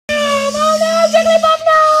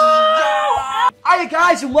Hiya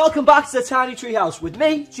guys and welcome back to the Tiny Treehouse with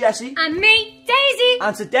me, Jesse. And me, Daisy.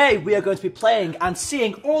 And today we are going to be playing and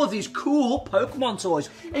seeing all of these cool Pokemon toys,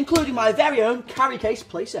 including my very own carry case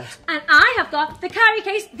playset. And I have got the carry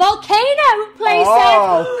case volcano playset.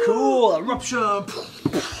 Oh, cool. Eruption.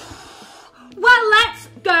 Well, let's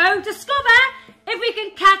go discover if we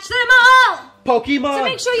can catch them all. Pokemon. So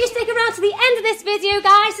make sure you stick around to the end of this video,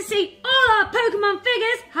 guys, to see all our Pokemon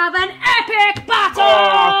figures have an epic battle.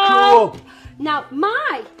 Oh, cool. Now,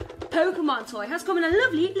 my Pokemon toy has come in a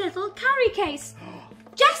lovely little carry case.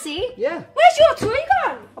 Jesse? Yeah? Where's your toy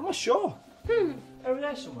gone? I'm not sure. Over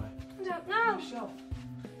there somewhere. I don't know. Yourself.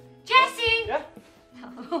 Jesse? Yeah?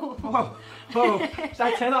 Oh. Oh. Should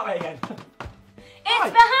I turn that way again?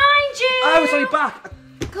 It's behind you! Oh, it's on your back.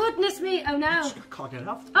 Goodness me, oh no. I can't get it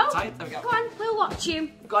off. Oh, Tight. There we go. Go on, we'll watch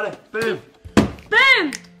you. Got it. Boom.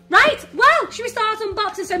 Boom! Right, well, should we start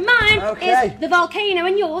unboxing? So mine is the volcano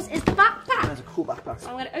and yours is the backpack. That's a cool backpack. So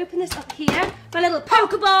I'm going to open this up here. My little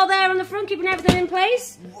Pokeball there on the front, keeping everything in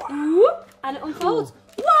place. Whoop, and it unfolds.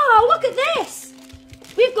 Cool. Wow, look at this!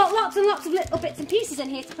 We've got lots and lots of little bits and pieces in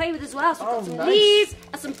here to play with as well. So we've got some leaves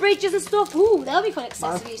and some bridges and stuff. Ooh, they'll be fun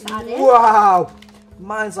accessories to add in. Wow!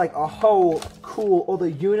 Mine's like a whole cool other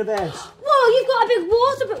universe. Whoa, you've got a big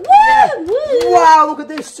water, but whoa! Woo. Wow, look at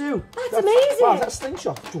this too. That's amazing. Wow, that's a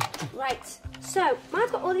slingshot. Right, so mine's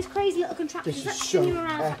got all these crazy little contraptions. This is Let's so spin you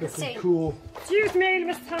around so I can see. epically cool. Excuse me,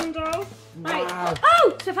 Miss Tando. Right. Wow.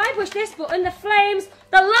 Oh, so if I push this button, the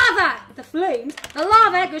lava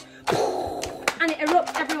goes and it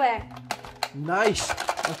erupts everywhere. Nice.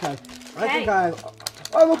 Okay. I think I.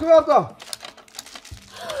 Oh, look what I've got.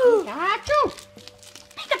 Pikachu.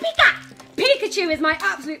 Pikachu is my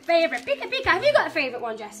absolute favourite. Pika. Have you got a favourite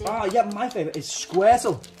one, Jesse? Oh, yeah, my favourite is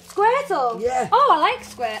Squirtle. Squirtle? Yeah. Oh, I like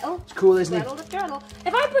Squirtle. It's cool, isn't it? Squirtle the turtle.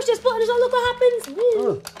 If I push this button as well, look what happens.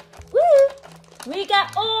 Woo. Woo. We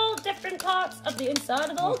get all different parts of the inside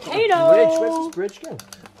of the volcano. Bridge. Where's this bridge go?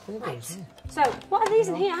 Right. So, what are these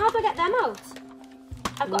in here? How do I get them out?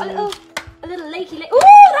 I've got a little lakey lake. Ooh,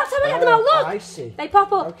 that's how I get them out. Look. I see. They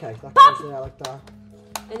pop up. Okay, that Pop. goes there like that.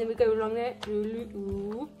 And then we go along there.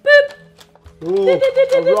 Ooh, boop. Ooh,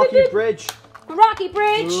 a rocky bridge. A rocky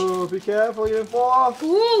bridge. Ooh, be careful, you fall.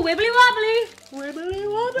 Ooh, wibbly wobbly. Wibbly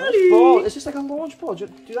wobbly. Ball. It's just like a launch ball. Do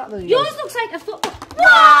that and then you Yours looks like a football.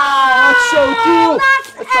 Wow, that's so cool.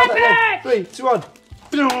 That's epic. 3, 2, 1.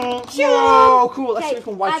 Whoa, cool. Let's see if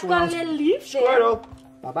we can wipe I've someone got else. a little leaf there. Squirtle.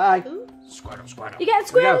 Bye-bye. Squirtle. You get a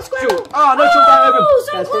squirtle. Shoot. Oh, no, jump down over. Ooh,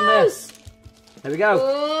 so close. There we go.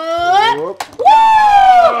 Woo!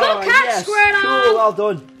 Good catch, Squirtle. Cool, well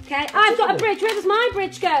done. Okay, I've got a bridge. Where does my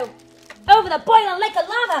bridge go? Over the boiling lake of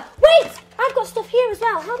lava. Wait, I've got stuff here as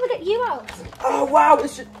well. How do I get you out? Oh, wow.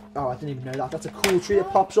 It's just... Oh, I didn't even know that. That's a cool tree that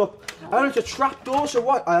pops up. I don't know, it's a trap door, so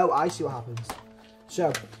what? Oh, I see what happens.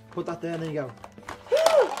 So, put that there and then you go.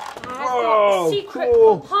 I've got a secret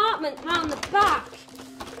compartment round the back.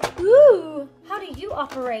 Ooh, how do you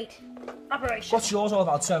operate? Operation. What's yours all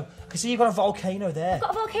about? So, I can see you've got a volcano there. I've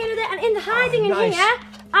got a volcano there, and in the hiding in here,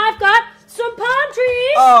 I've got some palm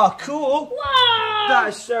trees. Oh, cool. Wow. That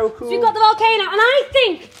is so cool. So you've got the volcano, and I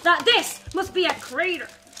think that this must be a crater.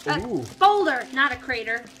 A boulder, not a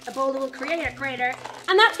crater. A boulder will create a crater.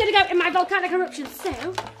 And that's going to go in my volcanic eruption. So,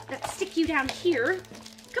 let's stick you down here.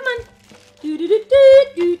 Come on.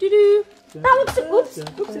 Do-do-do-do-do-do-do. That looks... Oops.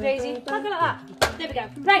 Oops-a-daisy. Look at that. There we go.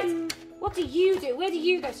 Right. What do you do? Where do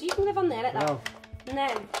you go? So you can live on there like that. No. And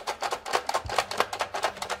then...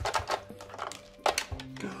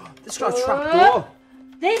 This got a trap door.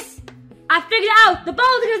 This, I figured it out. The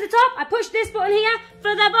boulder goes to the top. I push this button here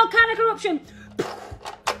for the volcanic eruption.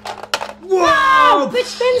 Whoa! Which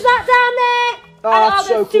spins that down there. Oh, that's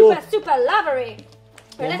so cool. Super lavery.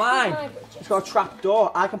 Well, mine, it's got a trap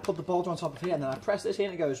door. I can put the boulder on top of here and then I press this here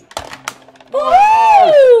and it goes.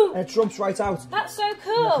 Woo! And it jumps right out. That's so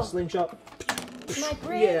cool. Slingshot. My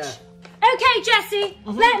bridge. Yeah. Okay, Jesse,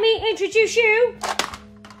 let me introduce you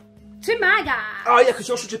to my guy. Oh yeah, because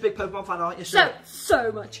you're such a big Pokemon fan, aren't you? So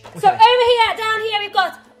much. Okay. So over here, down here, we've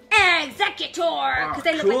got Executor, because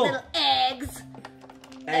they look cool. like little eggs.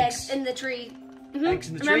 Eggs in the tree. Eggs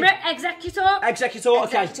in the tree. Remember, Executor? Executor,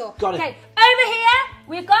 okay. Got it. Okay, over here,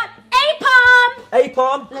 we've got Apom.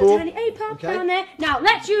 Apom, cool. Little tiny Apom down there. Now,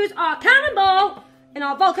 let's use our cannonball in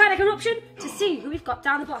our volcanic eruption to see who we've got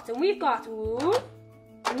down the bottom. We've got... Whoa!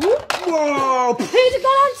 Who's it got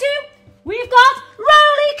on to? We've got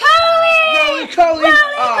Roly-Coly! Roly-Coly!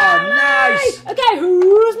 Oh, nice! Okay,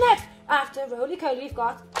 who's next? After Roly-Coly, we've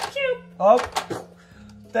got Pikachu. Oh,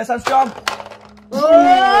 there's John.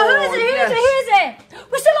 Oh, who is it?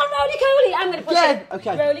 We're still on Roly-Coly. I'm going to push it.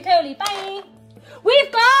 Okay. Roly-Coly, bye.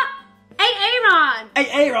 We've got Aaron.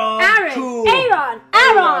 Aaron. Aaron. Cool. Aaron.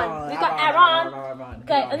 We've got Aaron.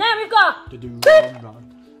 Okay, and then we've got...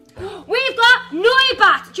 We've got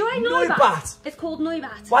Noibat. Do you know Noibat? Noibat. It's called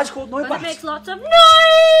Noibat. Why is it called Noibat? Because it makes lots of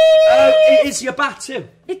noise. Is he a bat too?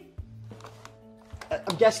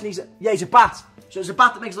 I'm guessing he's a bat. So it's a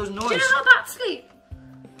bat that makes loads of noise. Do you know how bats sleep?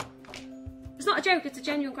 It's not a joke, it's a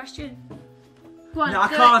genuine question. Go on, no, I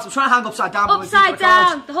can't. I'm trying to hang upside down. Upside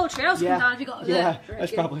down. The whole trail's come down if you got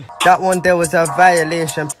that's probably. That one there was a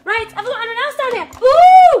violation. Right, have we got anyone else down here?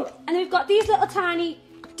 Ooh! And then we've got these little tiny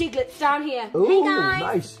diglets down here. Ooh, hey guys.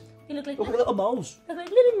 Nice. They look like little moles. Look like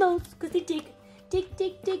little moles because they dig. I'm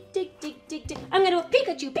going to do a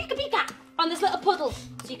Pikachu, Pika, on this little puddle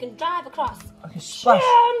so you can drive across. Okay, splash.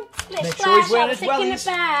 Make sure he's wearing his wellies.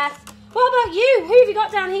 What about you? Who have you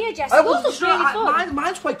got down here, Jess? Yours looks really fun.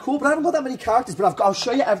 Mine's quite cool, but I haven't got that many characters. But I'll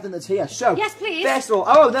show you everything that's here. So, yes, please. First of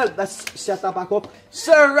all, let's set that back up.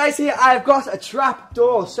 So right here, I've got a trap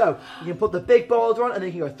door. So you can put the big boulder on, and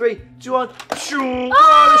then you can go 3, 2, 1, shoot!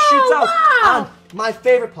 Oh, it shoots out. Wow. And my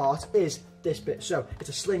favourite part is this bit. So it's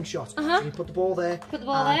a slingshot. So you can put the ball there. Put the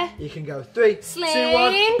ball there. You can go 3, 2, 1,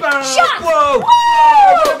 bang! Shot! Whoa!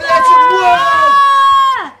 Whoa!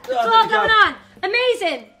 It's all going on.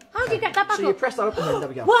 Amazing. How do you get that back so up? you press that up and then there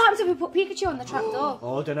we go. What happens if we put Pikachu on the trap door?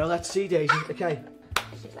 Oh, I don't know. Let's see, Daisy. Okay.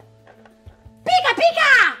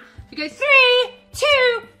 Pika! You go 3,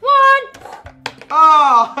 2, 1.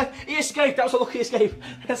 Oh, he escaped. That was a lucky escape.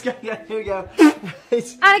 Let's go. Yeah, here we go. And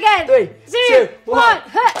again. 3, 2, 1.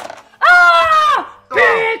 Oh!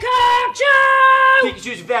 Pikachu!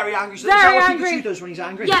 Pikachu's very angry. So very is that angry. what Pikachu does when he's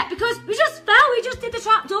angry? Yeah, because we just fell. We just did the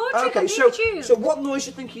trap door trick on Pikachu. So what noise do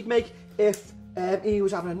you think he'd make if he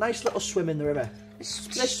was having a nice little swim in the river?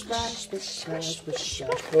 Splish, splash, splish, splash, splish,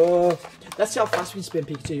 splash. Oh. Let's see how fast we can spin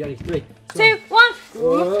Pikachu. You ready? 3, 2, 1.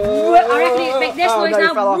 I reckon you make this noise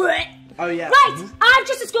now. Oh yeah. Right, I've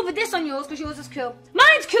just discovered this on yours because yours is cool.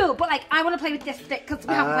 Mine's cool, but like I want to play with this stick because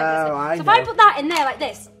we haven't played with this. So if I put that in there like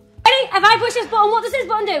this. Ready? If I push this button, what does this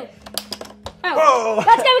button do? Oh.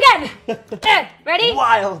 Let's go again. Ready?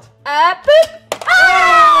 Wild. Boop.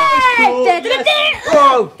 Oh,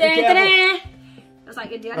 That's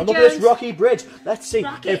like Indiana and Jones. look at this rocky bridge. Let's see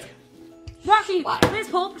if Rocky. Where's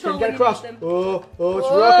Paw Patrol? can get across. Them? Oh, it's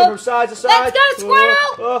rocking from side to side. Let's go,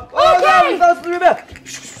 squirrel. No, we fell to the river.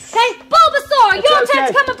 Okay, Bulbasaur, your turn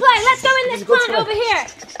to come and play. Let's go in this plant over here.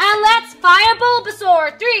 And let's fire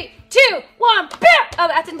Bulbasaur. 3, 2, 1. Oh,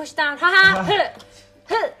 that didn't push down. Haha.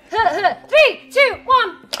 3, 2,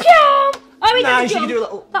 1. Oh, we nice, did you can do a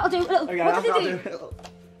little. That'll do a little. Okay, what did it do?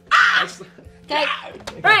 Okay.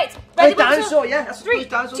 Right. Ready, dinosaur, yeah. That's 3,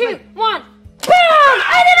 2, 1. Boom!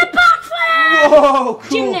 I did a backflip! Whoa, cool.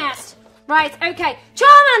 Gymnast. Right, okay.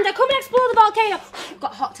 Charmander, come and explore the volcano.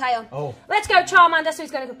 Got a hot tail. Oh. Let's go, Charmander. So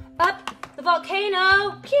he's going to go up the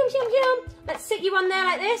volcano. Pew, pew, pew. Let's sit you on there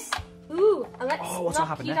like this. Ooh, and let's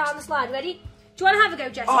knock you down the slide. Ready? Do you want to have a go,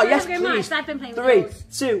 Jess? Oh, yes, have a go please. I've been playing with 3, yours.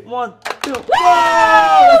 2, 1, 2.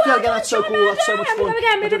 Whoa! Let's go again. That's so cool. That's so much fun. Go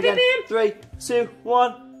again. 3, 2,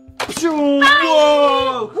 1.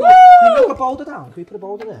 Whoa! Cool. Can you knock a boulder down? Can we put a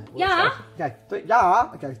boulder there? Yeah.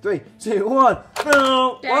 Okay. 3, 2, 1.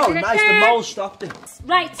 Whoa! Nice. The mole stopped it.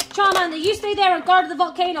 Right, Charmander, you stay there and guard the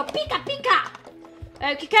volcano. Pika, pika.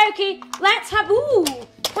 Okie dokie. Let's have. Ooh.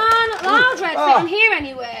 Can Loudred fit in here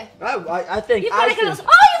anywhere? Oh, I think. You've got a little. Oh,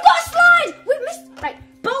 you've got a slide. We missed. Right,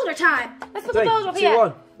 boulder time. Let's put the boulder up here.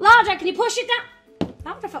 1. Loudred, can you push it down?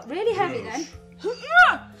 That would have felt really heavy then.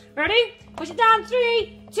 Ready? Push it down.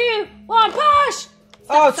 3, 2, 1. Push.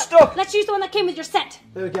 Oh, it's stuck. Let's use the one that came with your set.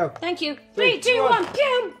 There we go. Thank you. 3, 2, 1.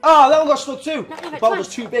 Pew. Oh, that one got stuck too. No, The boulder's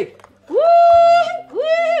too big. Woo!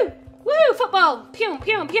 Woo! Woo! Football. Pew,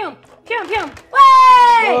 pew, pew. Pew, pew.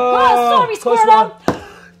 Way! Oh, sorry, squirrel.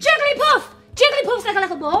 Jigglypuff. Jigglypuff's like a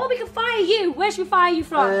little ball. We can fire you. Where should we fire you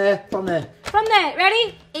from? From there. From there.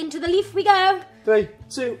 Ready? Into the leaf we go. 3,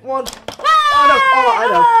 2, 1. Hey! Oh, no. Oh, I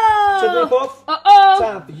know. Jigglypuff. Uh-oh.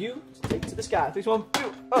 Time for you to take to the sky. 3, 2, 1.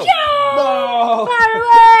 Oh. No! No! Fire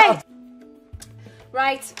away!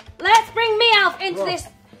 Right. Let's bring Meowth into this.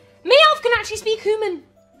 Meowth can actually speak human.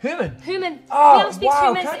 Human? Oh, Meowth speaks wow,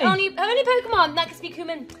 human. It's the only Pokemon that can speak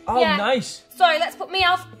human. Oh, yeah. nice. Sorry, let's put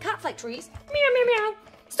Meowth. Cats like trees. Meow, meow, meow.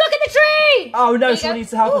 Stuck in the tree! Oh, no, someone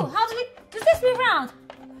needs to help him. How does this move around?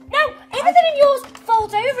 No, everything in yours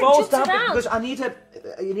folds over and jumps around. Because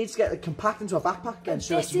you need to get it compact into a backpack again,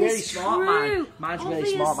 so it's really smart, man. Mine's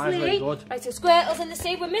really smart, mine's really good. Right, so Squirtle's in the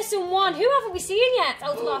sea. We're missing one. Who haven't we seen yet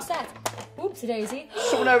out of our set? Oopsie daisy.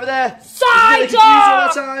 Someone over there. Psyduck! All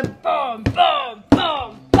the time. Boom, boom,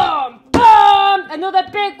 boom, boom, boom. Another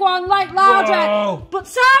big one like Loudred. But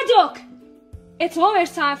Psyduck it's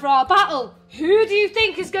almost time for our battle. Who do you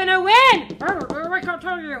think is going to win? I can't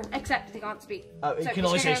tell you. Except they can't speak. Oh, you So can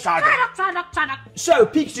only say go, stand up. stand up, stand up. So,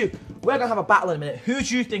 Pikachu, we're going to have a battle in a minute. Who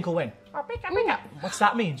do you think will win? Ooh. What's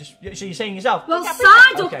that mean? So you're saying yourself? Well,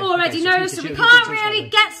 Psyduck Okay, already so knows, so Pikachu, we can't Pikachu's really gonna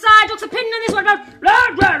get Psyduck's opinion on this one.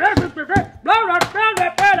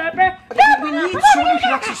 We need someone who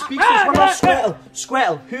can actually speak to us. What about Squirtle?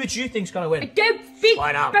 Squirtle, who do you think's going to win? I don't speak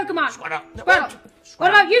Squirtle. Pokemon. Squirtle. Squirtle. What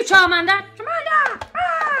about you, Charmander? Charmander!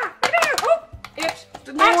 Oops.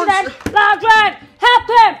 Accident! Loudred! Help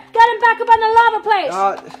him! Get him back up on the lava place!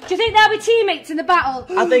 Do you think they'll be teammates in the battle?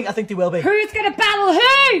 I think they will be. Who's going to battle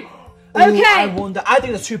who? Ooh, Okay. I wonder. I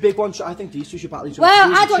think there's two big ones. I think these two should battle each other. Well,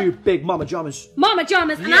 These I are don't- two big mama jammers. Mama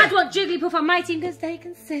Jammers, and Yeah. I'd want Jigglypuff on my team because they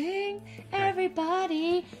can sing.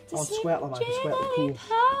 Everybody to Oh, sing. Squirtle, man. Squirtle, cool.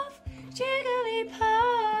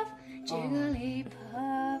 Jigglypuff,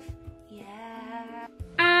 Jigglypuff, yeah.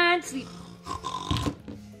 And sleep.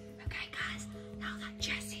 Okay, guys, now that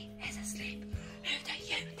Jessie is asleep, who do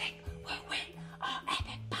you think will win our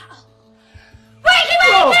epic battle? Wakey,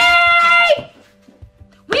 wakey!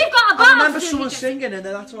 We've got a battle. I remember to do, someone Jessie. singing, and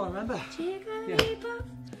that's all I remember. Jigglypuff.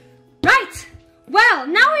 Right. Well,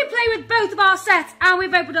 now we play with both of our sets, and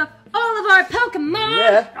we've opened up all of our Pokemon.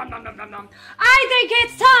 Yeah. I think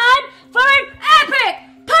it's time for an epic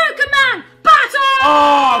Pokemon battle.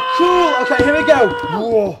 Oh, cool. Okay, here we go.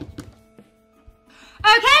 Whoa.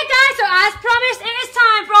 Okay, guys. So as promised, it is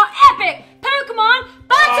time for our epic Pokemon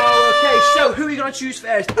battle. Okay, so who are you going to choose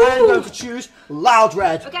first? I'm going to choose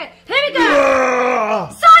Loudred. Okay, here we go. Yeah.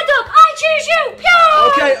 Psyduck, I choose you. Pew!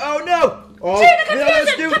 Okay, oh no. Oh, To the yeah,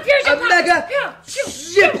 let's do confusion a pack. mega Pew!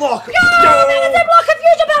 ziplock. Pew! Mega Ziplock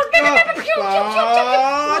confusion pack. Pew! Pew!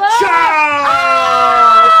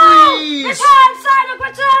 Freeze. Return, Psyduck,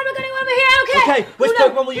 return. We're going over here. Okay. Okay, which Oh, no.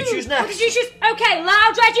 Pokemon will you choose next? What did you choose? Okay,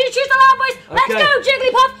 Loudred, you choose the loud voice. Let's Okay. go,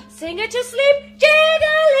 Jigglypuff. Sing it to sleep.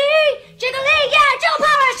 Jiggly, Jiggly, yeah, Jiggle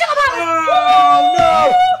Power. Oh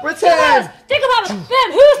no! Return. Jiggle Power. Then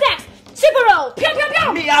who's next? Super Roll. Pew, pew,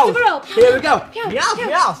 pew. Meow. Super Roll. Pew, Here we go. pew, Meow, pew,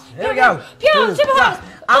 meow. Here we pew, go. Pew, Super Roll.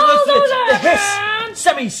 I'm going to do Bulldozer. the hiss.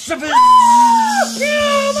 Semi-super. Pew,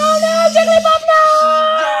 oh no, Jigglypuff, no.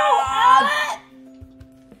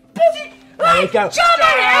 There we go.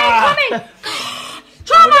 Charmander, I'm coming.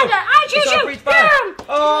 Charmander, I choose It's on you. freeze fire. Pew.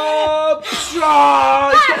 Oh,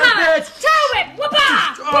 Fire it's getting power. hit. Tail whip.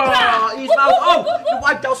 Whoopah. Oh, he's mouth. Oh, you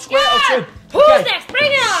wiped out Squirtle too. Who's Okay. next?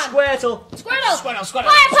 Bring it on. Squirtle. Squirtle. Squirtle.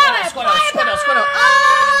 Fire power. Squirtle. Fire Squirtle. power. Squirtle.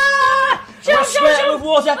 Ah! Shoot, I'll shoot, squirt shoot. with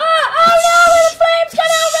water. Oh no, the flames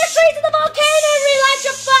come out. We're straight to the volcano. Relight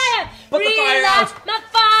your fire. Put the fire Relight out. my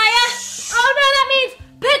fire. Oh no, that means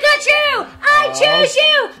Pikachu. I choose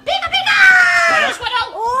you. Pika, Pika.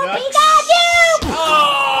 Squirtle. Oh, Yes. Pikachu.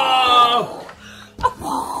 Oh!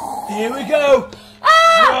 Here we go!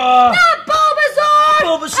 Ah! Not Bulbasaur!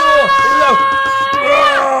 Bulbasaur! Here we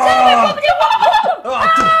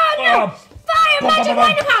go! Fire magic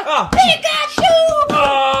wonder power! Ah. Pikachu!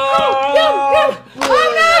 Oh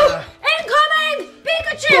no! Incoming!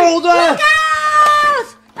 Pikachu! Boulder! Look out!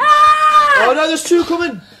 Ah! Oh no, there's two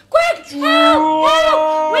coming! Quick! Help!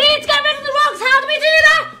 Help! We need to get rid of the rocks. How do we do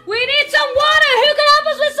that? We need some water. Who can help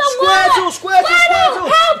us with some water? Squirtle!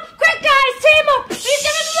 Help! Quick, guys! Team up! We need to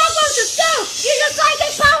get rid of the rock monsters. Go! Use your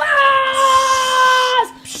psychic powers!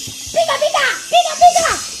 Pika, Pika! Pika,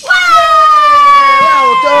 Pika!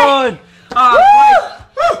 Well done!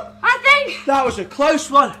 I think That was a close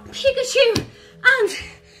one! Pikachu and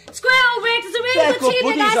Squirtle rigged is a really They're good good team,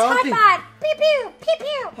 buddies, guys. aren't High they? five! Pew pew! Pew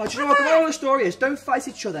pew! Oh, do you know what the moral of the story is? Don't fight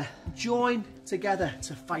each other. Join together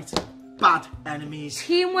to fight bad enemies.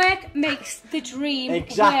 Teamwork makes the dream work.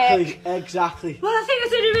 Exactly. Well, I think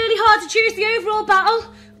it's going to be really hard to choose the overall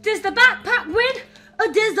battle. Does the backpack win or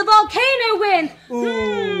does the volcano win?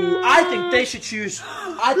 Ooh, I think they should choose.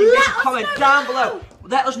 I think they Let should us comment know. down below.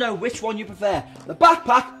 Let us know which one you prefer. The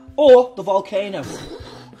backpack or the volcano.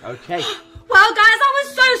 Okay. Well, guys, that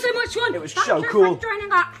was so much fun. It was Thank so you cool. for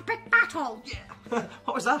joining our epic battle.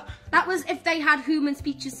 What was that? That was if they had human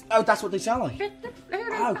speeches. Oh, that's what they sound like.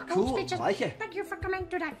 Oh, cool. I like it. Thank you for coming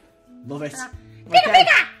today. Love it. Pika,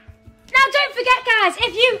 Pika! Now, don't forget, guys,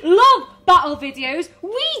 if you love battle videos,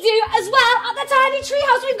 we do as well at the Tiny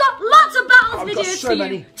Treehouse. We've got lots of battle We've got videos so for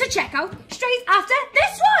many. you to check out straight after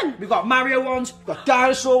this one. We've got Mario ones, we've got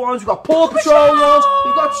dinosaur ones, we've got Paw Patrol ones.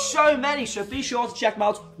 We've got so many, so be sure to check them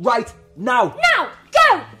out right now. Now,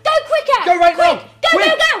 go! Go quicker! Go right now. Quick. Go, Quick.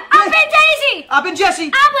 go, go! Quick. I've been Daisy! I've been Jesse.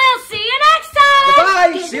 And we'll see you next time!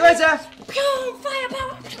 Bye. See you later. Pew,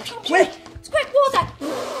 firepower! Quick. It's quick water!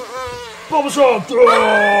 Bulbasaur.